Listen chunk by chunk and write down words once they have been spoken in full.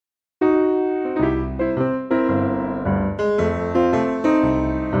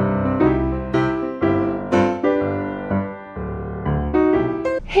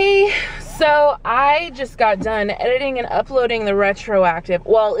I just got done editing and uploading the RetroActive.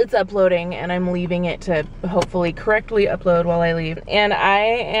 Well, it's uploading and I'm leaving it to hopefully correctly upload while I leave. And I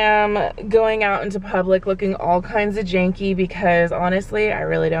am going out into public looking all kinds of janky because honestly, I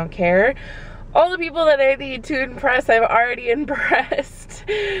really don't care. All the people that I need to impress, I've already impressed.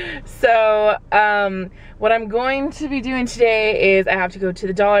 So, what I'm going to be doing today is I have to go to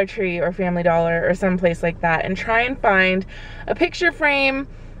the Dollar Tree or Family Dollar or someplace like that and try and find a picture frame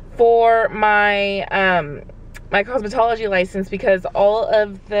for my my cosmetology license, because all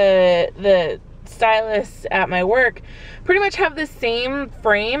of the stylists at my work pretty much have the same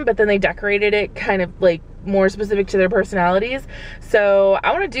frame, but then they decorated it kind of like more specific to their personalities. So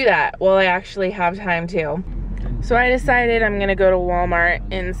I want to do that while I actually have time too. So I decided I'm gonna go to Walmart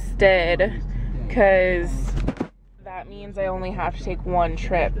instead, because that means I only have to take one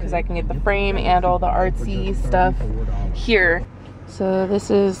trip, because I can get the frame and all the artsy stuff here. So this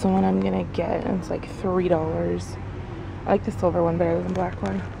is the one I'm gonna get, and it's like $3. I like the silver one better than the black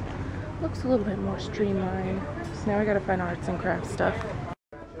one. Looks a little bit more streamlined. So now I gotta find arts and crafts stuff.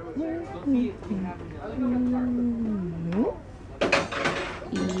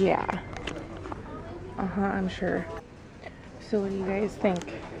 Yeah. I'm sure. So what do you guys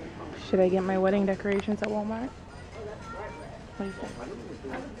think? Should I get my wedding decorations at Walmart? What do you think?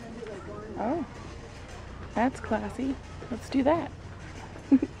 Oh, that's classy. Let's do that.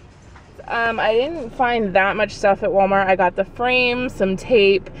 I didn't find that much stuff at Walmart. I got the frame, some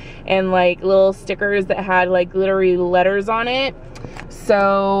tape, and like little stickers that had like glittery letters on it.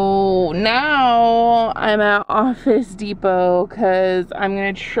 So now I'm at Office Depot because I'm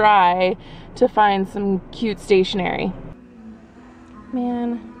gonna try to find some cute stationery.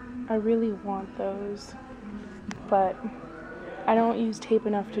 Man, I really want those, but I don't use tape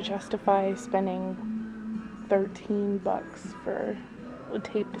enough to justify spending 13 bucks for a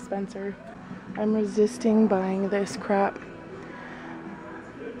tape dispenser. I'm resisting buying this crap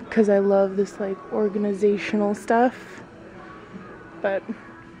because I love this like organizational stuff, but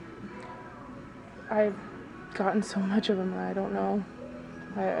I've gotten so much of them that I don't know.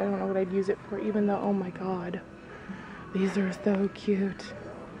 I don't know what I'd use it for, even though, oh my god, these are so cute.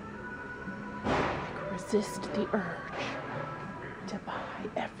 Like, resist the urge to buy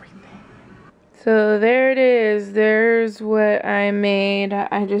everything. So there it is. There's what I made.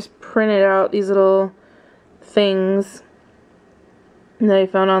 I just printed out these little things that I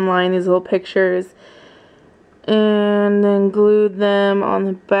found online, these little pictures, and then glued them on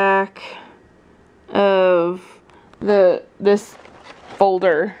the back of this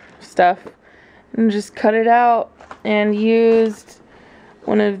folder stuff, and just cut it out and used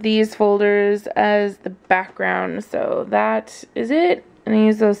one of these folders as the background. So that is it. And I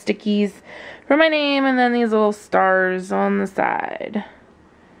use those stickies for my name, and then these little stars on the side.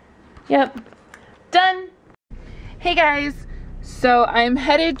 Yep, done. Hey guys, so I'm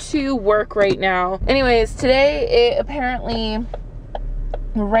headed to work right now. Anyways, today it apparently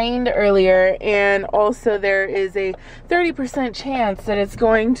rained earlier, and also there is a 30% chance that it's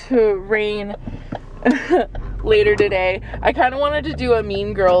going to rain later today. I kind of wanted to do a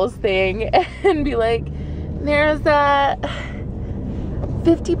Mean Girls thing and be like, there's a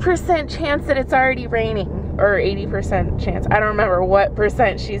 50% chance that it's already raining, or 80% chance. I don't remember what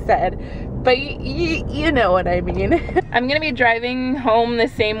percent she said, but you know what I mean. I'm gonna be driving home the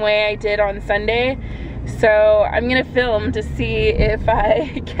same way I did on Sunday, so I'm gonna film to see if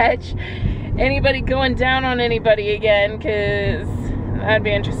I catch anybody going down on anybody again, because that'd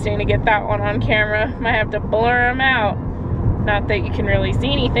be interesting to get that one on camera. Might have to blur them out. Not that you can really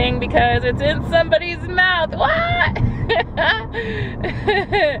see anything because it's in somebody's mouth. What?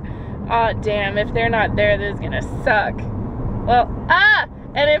 Aw, damn, if they're not there, this is gonna suck. Well,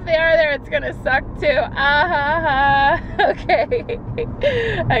 and if they are there, it's gonna suck too. Okay.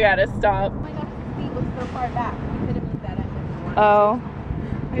 I gotta stop. Oh my god, the seat was so far back. We could have moved that end. Oh.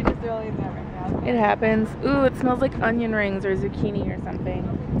 I just realized that right now. It happens. Ooh, it smells like onion rings or zucchini or something.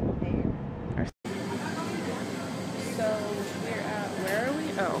 So, we're at, where are we?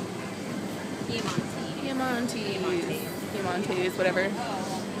 Oh. Piemonte's, whatever. And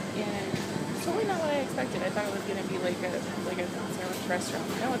it's totally not what I expected. I thought it was gonna be like a sandwich restaurant.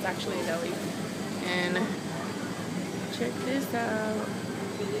 No, it's actually a deli. And check this out.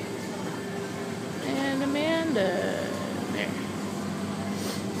 And Amanda. There.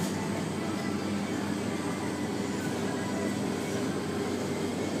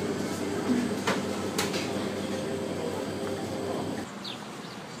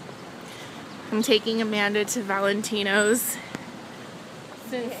 I'm taking Amanda to Valentino's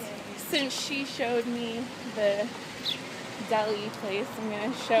since she showed me the deli place. I'm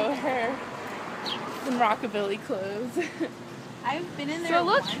gonna show her Some rockabilly clothes. I've been in there So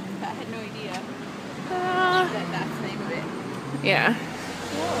look. once, but I had no idea that that's the name of it. Yeah.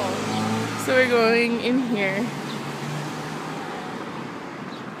 Cool. So we're going in here.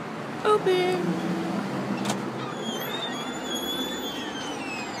 Open.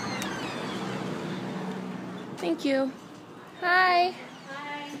 Thank you. Hi.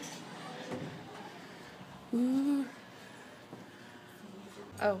 Hi. Ooh.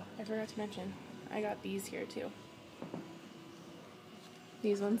 Oh, I forgot to mention, I got these here too.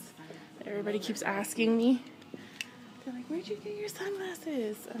 These ones that everybody keeps asking me. They're like, where'd you get your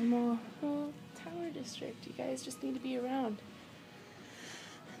sunglasses? I'm all, well, Tower District. You guys just need to be around.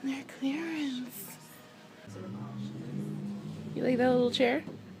 And they're clearance. You like that little chair?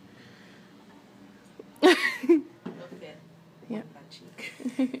 Yeah.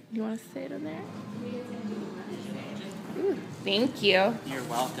 You want to sit on there? Ooh, thank you. You're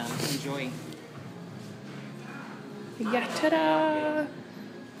welcome. Enjoy. Yeah, ta-da!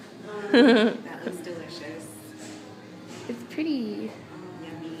 That looks delicious. It's pretty.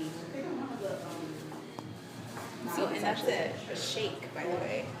 Yummy. So, and that's a shake, by the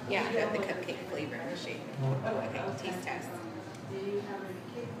way. Yeah. You have the cupcake flavor in the shake. Okay, taste test.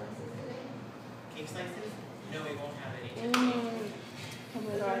 Cake slices? No, we won't have any. Oh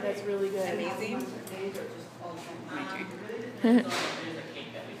my god, that's really good. Amazing. My turn. There's a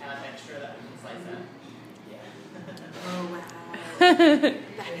cake that we have extra that we can slice up. Oh, wow.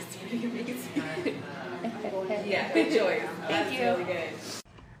 That is really amazing. Yeah, good choice. Thank you. Really good.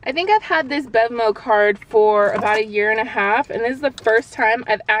 I think I've had this Bevmo card for about 1.5 years, and this is the first time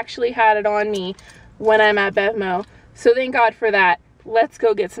I've actually had it on me when I'm at Bevmo. So thank God for that. Let's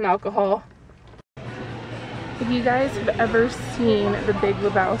go get some alcohol. If you guys have ever seen The Big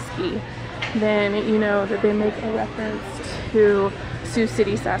Lebowski, then you know that they make a reference to Sioux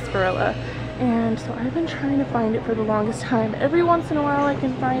City sarsaparilla. And so I've been trying to find it for the longest time. Every once in a while I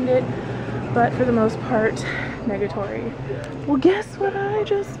can find it, but for the most part, negatory. Well, guess what I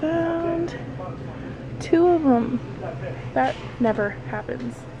just found? 2 of them. That never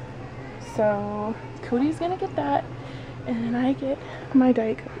happens. So Cody's gonna get that, and then I get my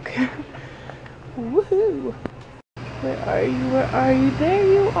Diet Coke. Woohoo! Where are you? Where are you? There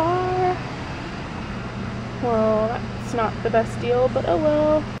you are! Well, that's not the best deal, but oh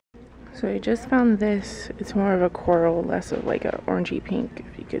well. So I just found this. It's more of a coral, less of like a orangey pink,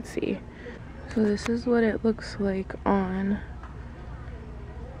 if you could see. So this is what it looks like on.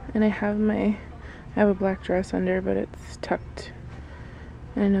 And I have a black dress under, but it's tucked.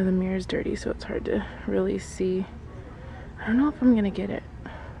 And I know the mirror's dirty, so it's hard to really see. I don't know if I'm gonna get it.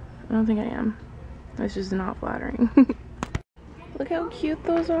 I don't think I am. It's just not flattering. Look how cute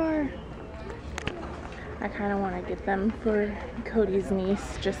those are. I kind of want to get them for Cody's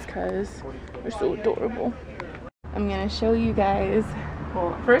niece just because they're so adorable. I'm going to show you guys,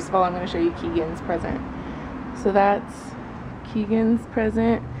 well, first of all, I'm going to show you Keagan's present. So that's Keagan's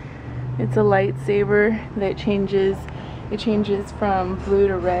present. It's a lightsaber that changes from blue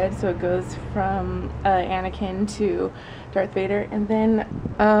to red, so it goes from Anakin to Darth Vader. And then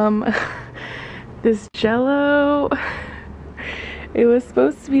this Jello, it was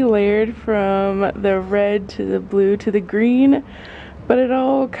supposed to be layered from the red to the blue to the green, but it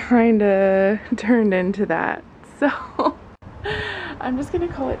all kind of turned into that. So I'm just gonna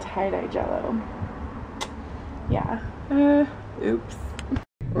call it tie-dye Jello. Yeah. Oops.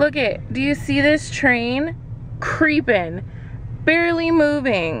 Look it. Do you see this train? Creeping. Barely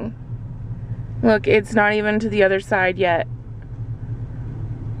moving. Look, it's not even to the other side yet.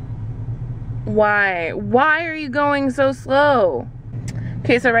 Why? Why are you going so slow?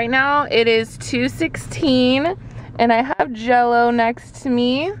 Okay, so right now it is 2:16 and I have Jello next to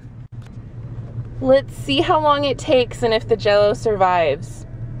me. Let's see how long it takes and if the Jello survives.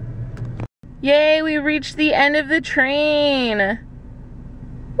 Yay, we reached the end of the train.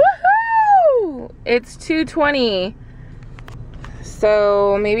 Woohoo! It's 2:20.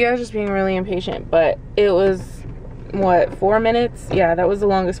 So maybe I was just being really impatient, but it was, what, 4 minutes? Yeah, that was the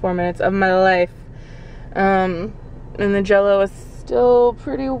longest 4 minutes of my life. And the Jello is still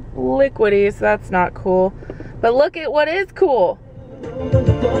pretty liquidy, so that's not cool. But look at what is cool.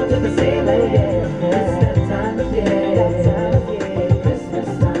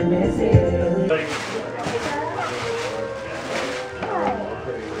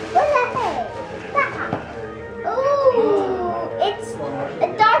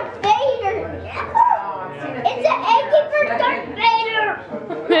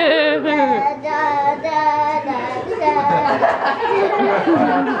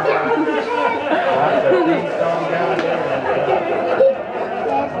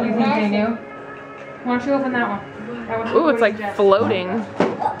 Why don't you open that one? Ooh, it's like floating.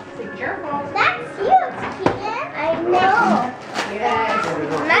 That's huge, Keagan. I know. Yes.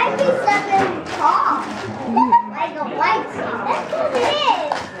 Might be something tall. Like a lightsaber. That's what it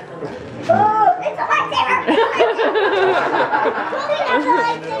is. Oh, it's a lightsaber. Well, we have a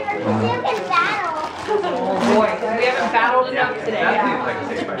lightsaber because you can battle. Oh boy, we haven't battled enough today.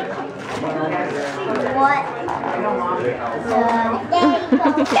 What? There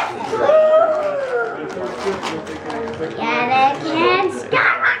you go. Anakin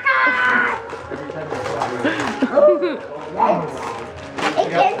Skywalker! It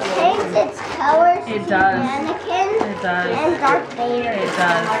can change its colors. It does. Anakin It does. and Darth Vader. It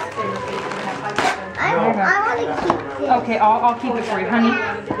does. I want to keep this. Okay, I'll keep it for you, honey.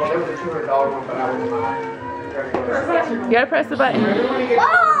 You gotta press the button. Whoa!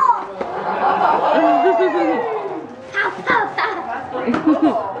 Pow, pow, pow.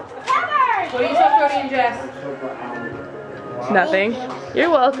 What do you saw, Cody and Jess? Nothing. You're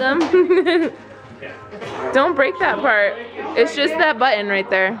welcome. Don't break that part. It's just that button right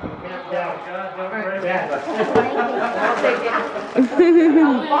there.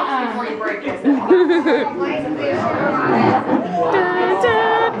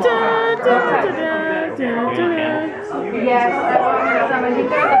 Yes, I think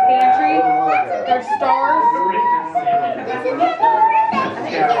they're at the pantry. They're stars.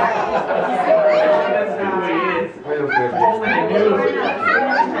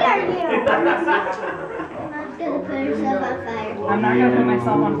 I'm not gonna put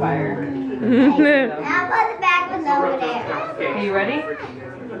myself on fire. Now put the back one over there. Okay, you ready?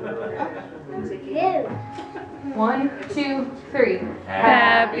 Two. 1, 2, 3.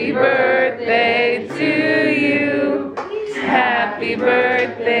 Happy birthday to you. Happy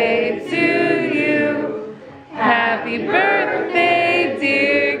birthday to you. Happy birthday,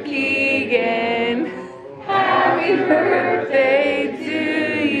 dear Keagan. Happy birthday to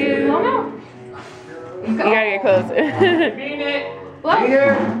you. You gotta get closer. Mean it.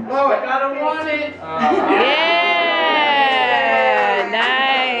 Here. Oh, I gotta want it. Yeah,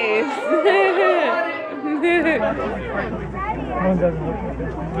 nice. Look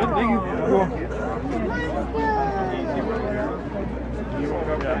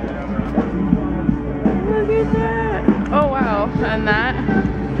at that. Oh wow, and that.